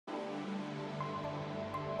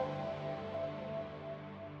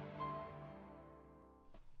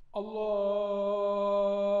الله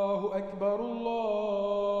أكبر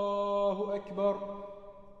الله أكبر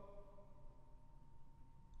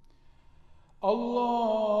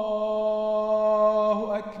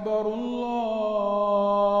الله أكبر الله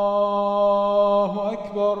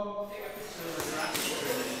أكبر.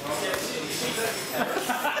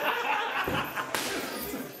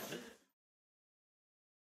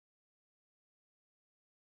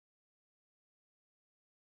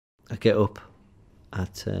 I get up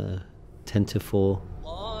at 10 to 4,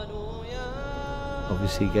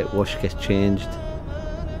 obviously get washed, get changed,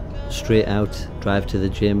 straight out, drive to the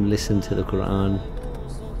gym, listen to the Quran.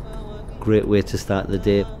 Great way to start the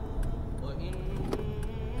day.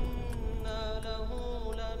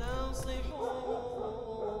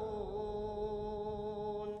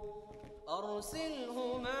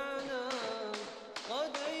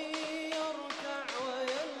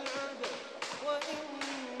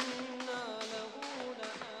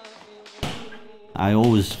 I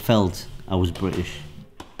always felt I was British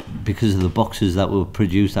because of the boxers that were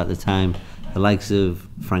produced at the time, the likes of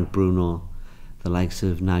Frank Bruno, the likes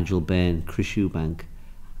of Nigel Benn, Chris Eubank,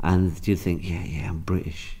 and you think, yeah, I'm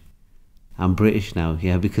British. I'm British now,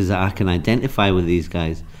 yeah, because I can identify with these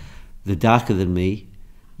guys. They're darker than me,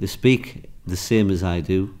 they speak the same as I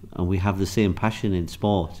do, and we have the same passion in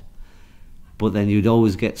sport. But then you'd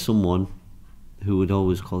always get someone who would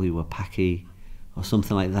always call you a Paki, or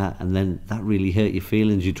something like that, and then that really hurt your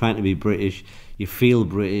feelings. You're trying to be British, you feel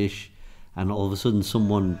British, and all of a sudden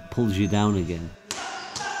someone pulls you down again.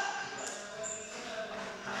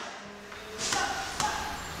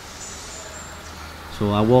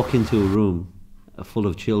 So I walk into a room full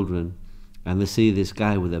of children, and they see this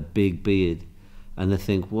guy with a big beard, and they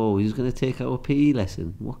think, whoa, he's going to take our PE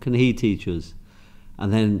lesson, what can he teach us?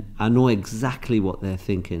 And then I know exactly what they're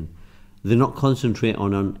thinking. They're not concentrating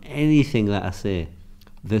on anything that I say.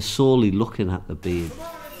 They're solely looking at the beard.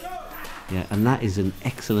 Yeah, and that is an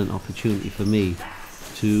excellent opportunity for me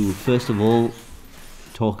to, first of all,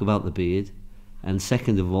 talk about the beard, and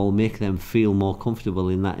second of all, make them feel more comfortable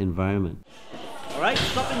in that environment. All right,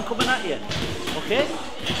 stop him coming at you. Okay?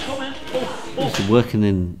 Come in. Oh. I was working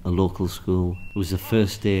in a local school. It was the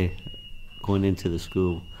first day going into the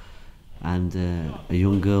school, and a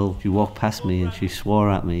young girl, she walked past me and she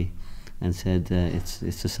swore at me and said, it's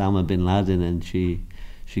Osama bin Laden, and she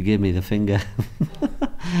gave me the finger,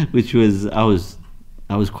 which was, I was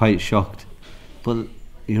quite shocked. But,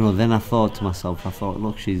 you know, then I thought to myself,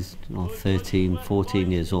 look, she's 13,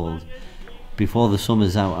 14 years old. Before the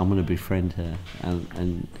summer's out, I'm going to befriend her,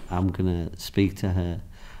 and I'm going to speak to her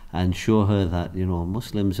and show her that, you know,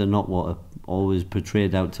 Muslims are not what are always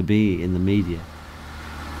portrayed out to be in the media.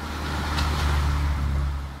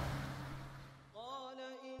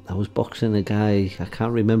 I was boxing a guy, I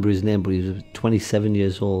can't remember his name, but he was 27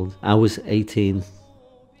 years old. I was 18.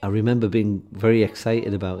 I remember being very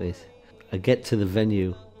excited about it. I get to the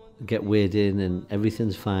venue, get weighed in, and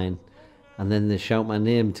everything's fine. And then they shout my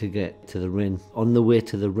name to get to the ring. On the way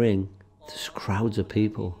to the ring, there's crowds of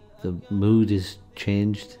people. The mood is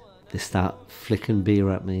changed. They start flicking beer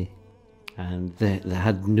at me. And they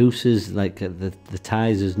had nooses, like the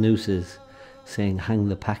ties as nooses, saying, hang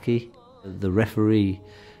the Paki. The referee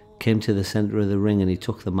came to the centre of the ring and he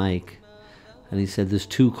took the mic and he said, there's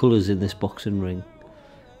two colours in this boxing ring,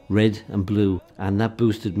 red and blue, and that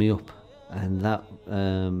boosted me up, and that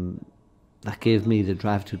gave me the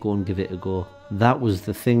drive to go and give it a go. That was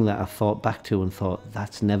the thing that I thought back to and thought,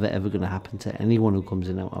 that's never ever going to happen to anyone who comes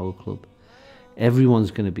in our club.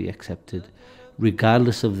 Everyone's going to be accepted,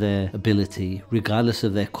 regardless of their ability, regardless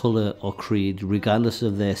of their colour or creed, regardless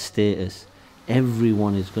of their status.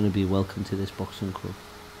 Everyone is going to be welcome to this boxing club.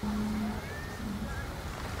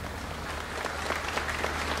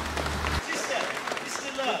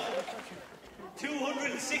 Sister,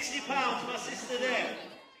 £260, my sister there.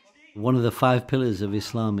 One of the 5 pillars of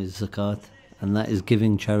Islam is zakat, and that is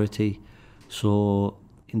giving charity. So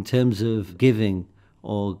in terms of giving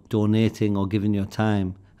or donating or giving your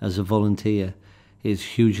time as a volunteer is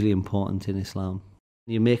hugely important in Islam.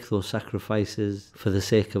 You make those sacrifices for the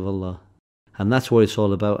sake of Allah. And that's what it's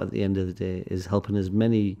all about at the end of the day, is helping as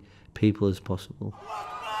many people as possible.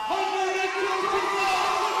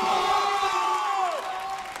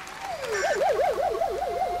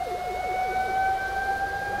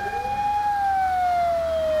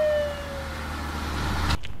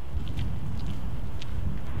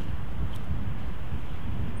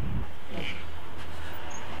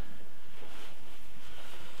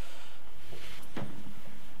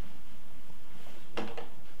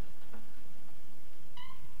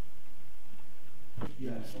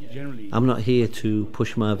 I'm not here to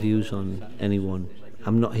push my views on anyone.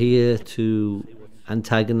 I'm not here to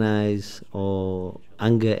antagonize or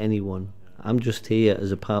anger anyone. I'm just here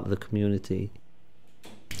as a part of the community.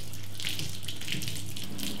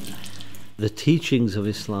 The teachings of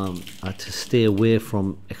Islam are to stay away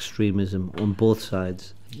from extremism on both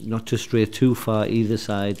sides, not to stray too far either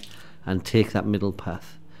side, and take that middle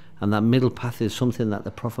path. And that middle path is something that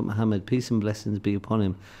the Prophet Muhammad, peace and blessings be upon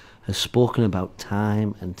him, has spoken about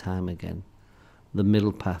time and time again. The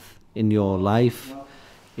middle path in your life,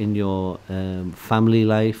 in your family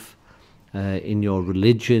life, in your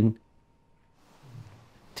religion.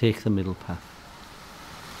 Take the middle path.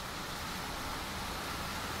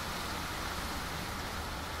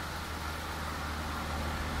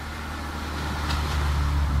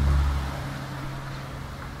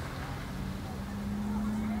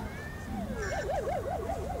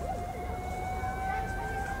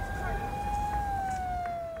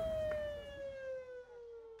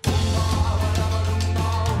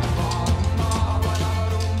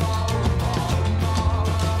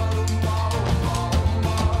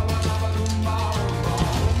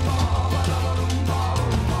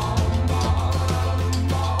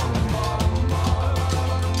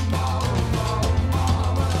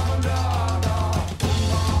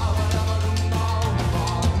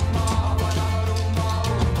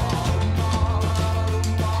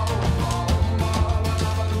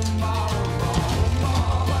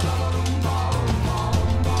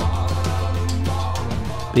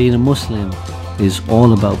 Being a Muslim is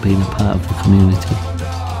all about being a part of the community.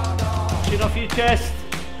 Chin off your chest.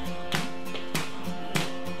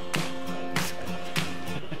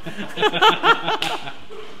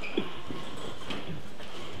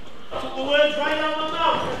 Took the words right out of my mouth.